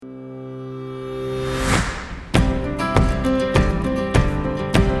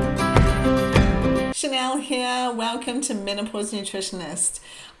here. Welcome to Menopause Nutritionist.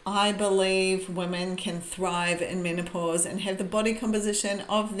 I believe women can thrive in menopause and have the body composition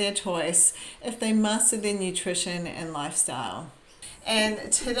of their choice if they master their nutrition and lifestyle.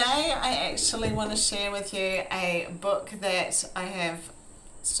 And today I actually want to share with you a book that I have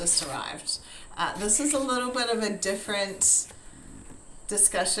just arrived. This is a little bit of a different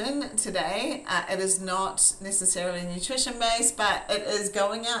discussion today. It is not necessarily nutrition based, but it is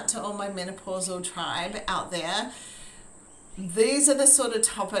going out to all my menopausal tribe out there. These are the sort of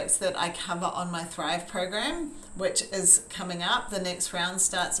topics that I cover on my Thrive program, which is coming up. The next round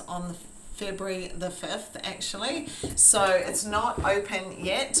starts on February the 5th actually, so it's not open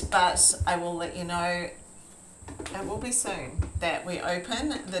yet, but I will let you know it will be soon that we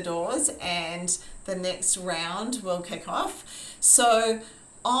open the doors and the next round will kick off. So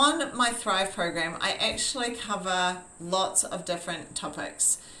on my Thrive program, I actually cover lots of different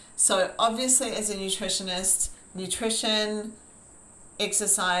topics. So obviously as a nutritionist, nutrition,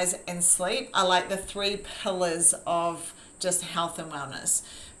 exercise and sleep are like the three pillars of just health and wellness.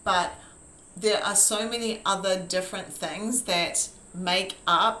 But there are so many other different things that make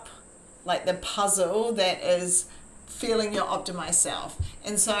up like the puzzle that is feeling your optimized self.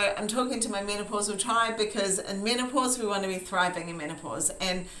 And so I'm talking to my menopausal tribe because in menopause we want to be thriving in menopause,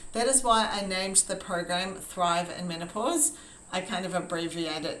 and that is why I named the program Thrive in Menopause. I kind of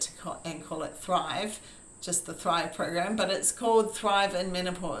abbreviate it and call it Thrive, just the Thrive program, but it's called Thrive in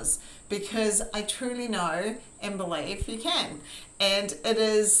Menopause because I truly know and believe you can. And it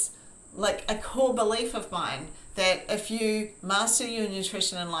is like a core belief of mine that if you master your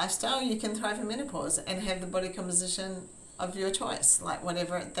nutrition and lifestyle, you can thrive in menopause and have the body composition of your choice, like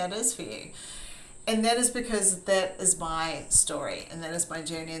whatever that is for you. And that is because that is my story and that is my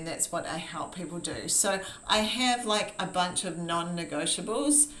journey, and that's what I help people do. So I have like a bunch of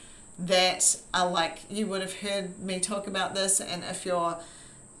non-negotiables that are like, you would have heard me talk about this, and if you're,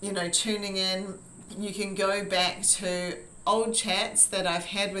 tuning in, you can go back to old chats that I've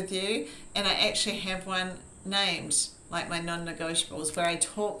had with you, and I actually have one named like my non-negotiables where I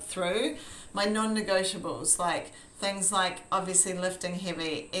talk through my non-negotiables, like things like obviously lifting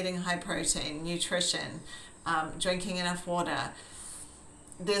heavy, eating high protein, nutrition, drinking enough water.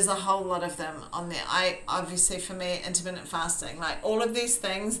 There's a whole lot of them on there. I obviously, for me, intermittent fasting, like all of these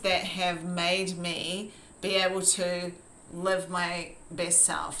things that have made me be able to live my best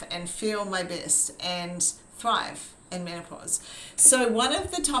self and feel my best and thrive in menopause. So one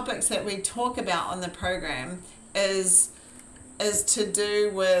of the topics that we talk about on the program is to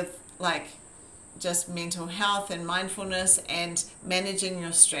do with like just mental health and mindfulness and managing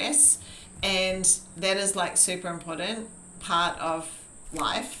your stress, and that is like super important part of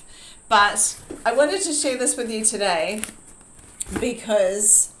life. But I wanted to share this with you today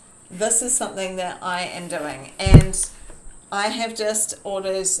because this is something that I am doing, and I have just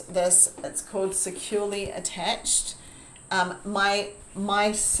ordered this. It's called Securely Attached.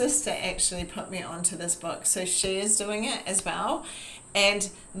 My sister actually put me onto this book, so she is doing it as well. And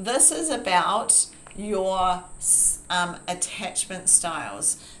this is about your attachment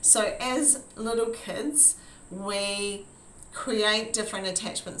styles. So as little kids, we create different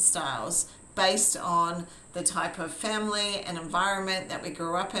attachment styles based on the type of family and environment that we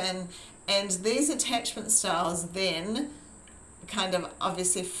grew up in. And these attachment styles then kind of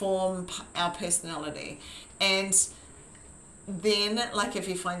obviously form our personality. And then, like if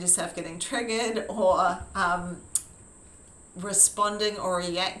you find yourself getting triggered or responding or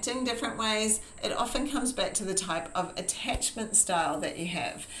reacting different ways, it often comes back to the type of attachment style that you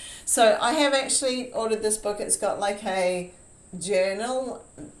have. So I have actually ordered this book. It's got like a journal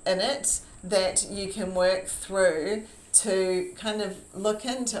in it that you can work through to kind of look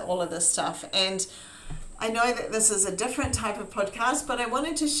into all of this stuff. And I know that this is a different type of podcast, but I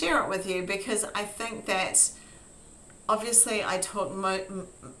wanted to share it with you because I think that obviously I talk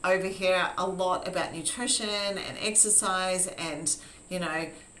over here a lot about nutrition and exercise and,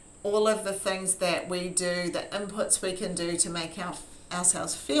 all of the things that we do, the inputs we can do to make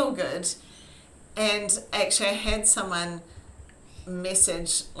ourselves feel good. And actually I had someone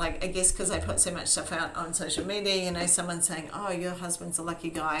message, like I guess because I put so much stuff out on social media, someone saying, oh, your husband's a lucky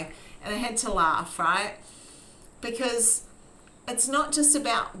guy. And I had to laugh, right? Because it's not just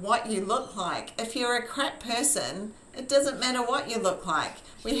about what you look like. If you're a crap person, it doesn't matter what you look like.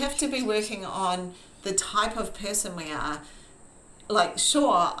 We have to be working on the type of person we are. Like,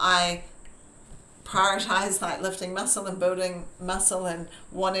 sure, I prioritize like lifting muscle and building muscle and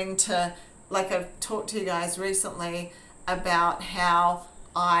wanting to, like I've talked to you guys recently about how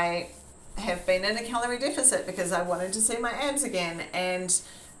I have been in a calorie deficit because I wanted to see my abs again, and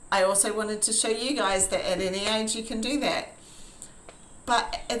I also wanted to show you guys that at any age you can do that.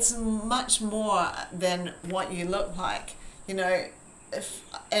 But it's much more than what you look like. You know,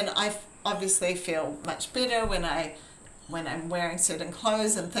 and I obviously feel much better when I'm wearing certain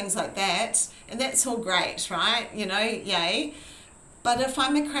clothes and things like that, and that's all great, right? You know, yay. But if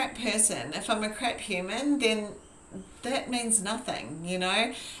I'm a crap person, if I'm a crap human, then that means nothing, you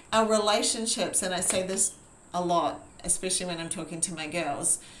know? Our relationships, and I say this a lot, especially when I'm talking to my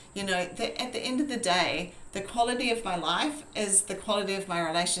girls, you know, that at the end of the day, the quality of my life is the quality of my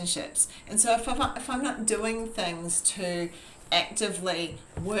relationships. And so if I'm not doing things to actively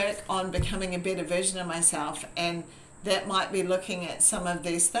work on becoming a better version of myself, and that might be looking at some of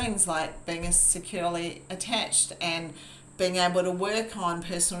these things like being securely attached and being able to work on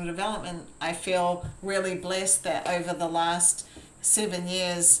personal development. I feel really blessed that over the last 7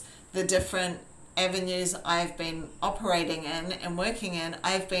 years, the different avenues I've been operating in and working in,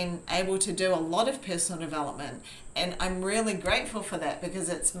 I've been able to do a lot of personal development, and I'm really grateful for that because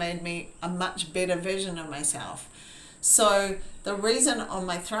it's made me a much better version of myself. So the reason on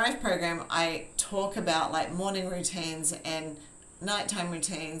my Thrive program I talk about like morning routines and nighttime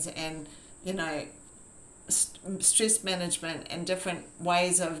routines and, you know, stress management and different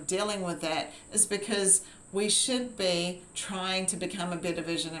ways of dealing with that is because we should be trying to become a better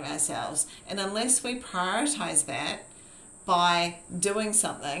version of ourselves. And unless we prioritize that by doing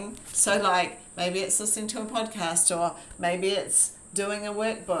something, so like maybe it's listening to a podcast, or maybe it's doing a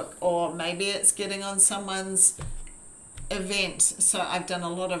workbook, or maybe it's getting on someone's event. So I've done a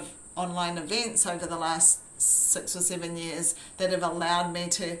lot of online events over the last 6 or 7 years that have allowed me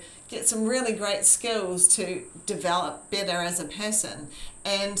to get some really great skills to develop better as a person.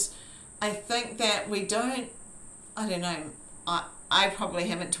 And I think that we don't, I don't know, I probably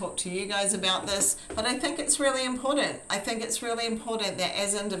haven't talked to you guys about this, but I think it's really important. I think it's really important that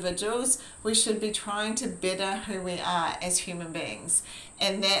as individuals, we should be trying to better who we are as human beings.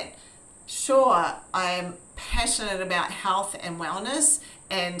 And that, sure, I'm passionate about health and wellness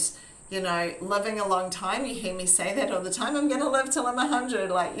and, you know, living a long time. You hear me say that all the time. I'm going to live till I'm 100.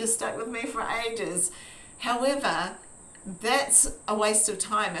 Like, you're stuck with me for ages. However, that's a waste of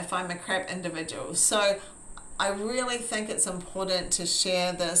time if I'm a crap individual. So I really think it's important to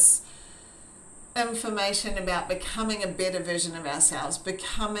share this information about becoming a better version of ourselves,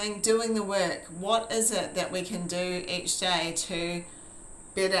 doing the work. What is it that we can do each day to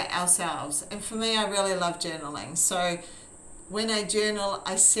better ourselves? And for me, I really love journaling. So when I journal,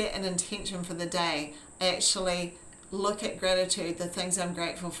 I set an intention for the day. I actually look at gratitude, the things I'm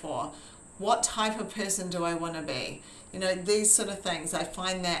grateful for. What type of person do I want to be? You know, these sort of things. I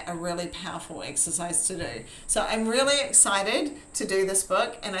find that a really powerful exercise to do. So I'm really excited to do this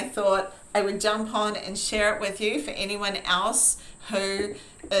book, and I thought I would jump on and share it with you for anyone else who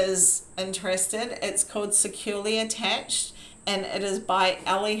is interested. It's called Securely Attached, and it is by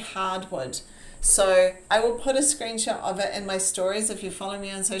Ellie Hardwood. So I will put a screenshot of it in my stories. If you follow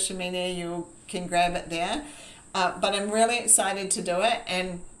me on social media, you can grab it there. But I'm really excited to do it,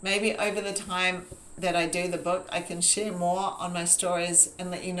 and maybe over the time that I do the book, I can share more on my stories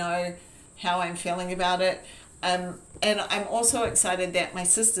and let you know how I'm feeling about it. And I'm also excited that my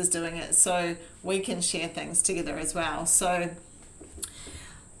sister's doing it, so we can share things together as well. So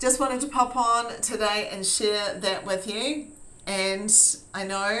just wanted to pop on today and share that with you. And I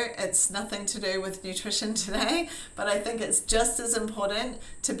know it's nothing to do with nutrition today, but I think it's just as important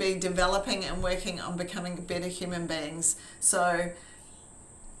to be developing and working on becoming better human beings. So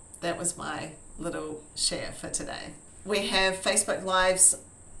that was my little share for today. We have Facebook Lives,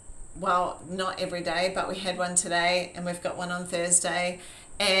 well, not every day, but we had one today, and we've got one on Thursday.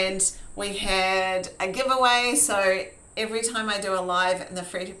 And we had a giveaway, so every time I do a live in the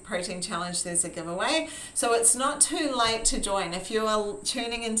Free Protein Challenge, there's a giveaway. So it's not too late to join. If you are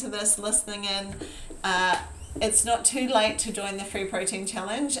tuning into this, listening in, it's not too late to join the Free Protein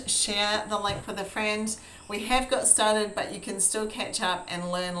Challenge. Share the link with a friend. We have got started, but you can still catch up and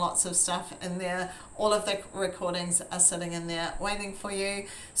learn lots of stuff in there. All of the recordings are sitting in there waiting for you.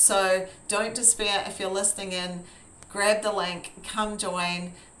 So don't despair if you're listening in. Grab the link, come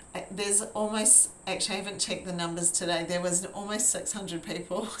join. There's almost, actually I haven't checked the numbers today, there was almost 600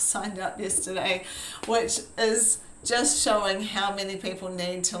 people signed up yesterday, which is just showing how many people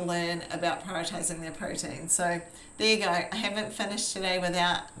need to learn about prioritizing their protein. So there you go. I haven't finished today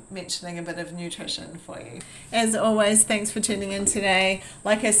without mentioning a bit of nutrition for you. As always, thanks for tuning in today.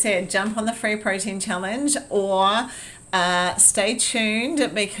 Like I said, jump on the Free Protein Challenge, or stay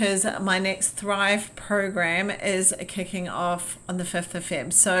tuned because my next Thrive program is kicking off on the 5th of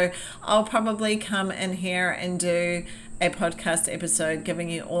Feb. So I'll probably come in here and do a podcast episode giving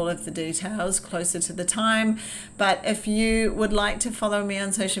you all of the details closer to the time. But if you would like to follow me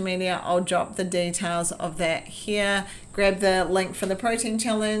on social media, I'll drop the details of that here. Grab the link for the protein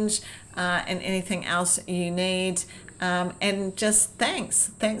challenge and anything else you need. And just thanks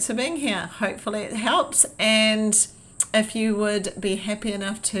for being here. Hopefully it helps. And if you would be happy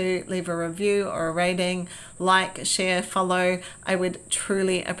enough to leave a review or a rating, like, share, follow, I would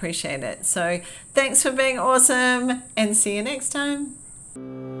truly appreciate it. So thanks for being awesome, and see you next time.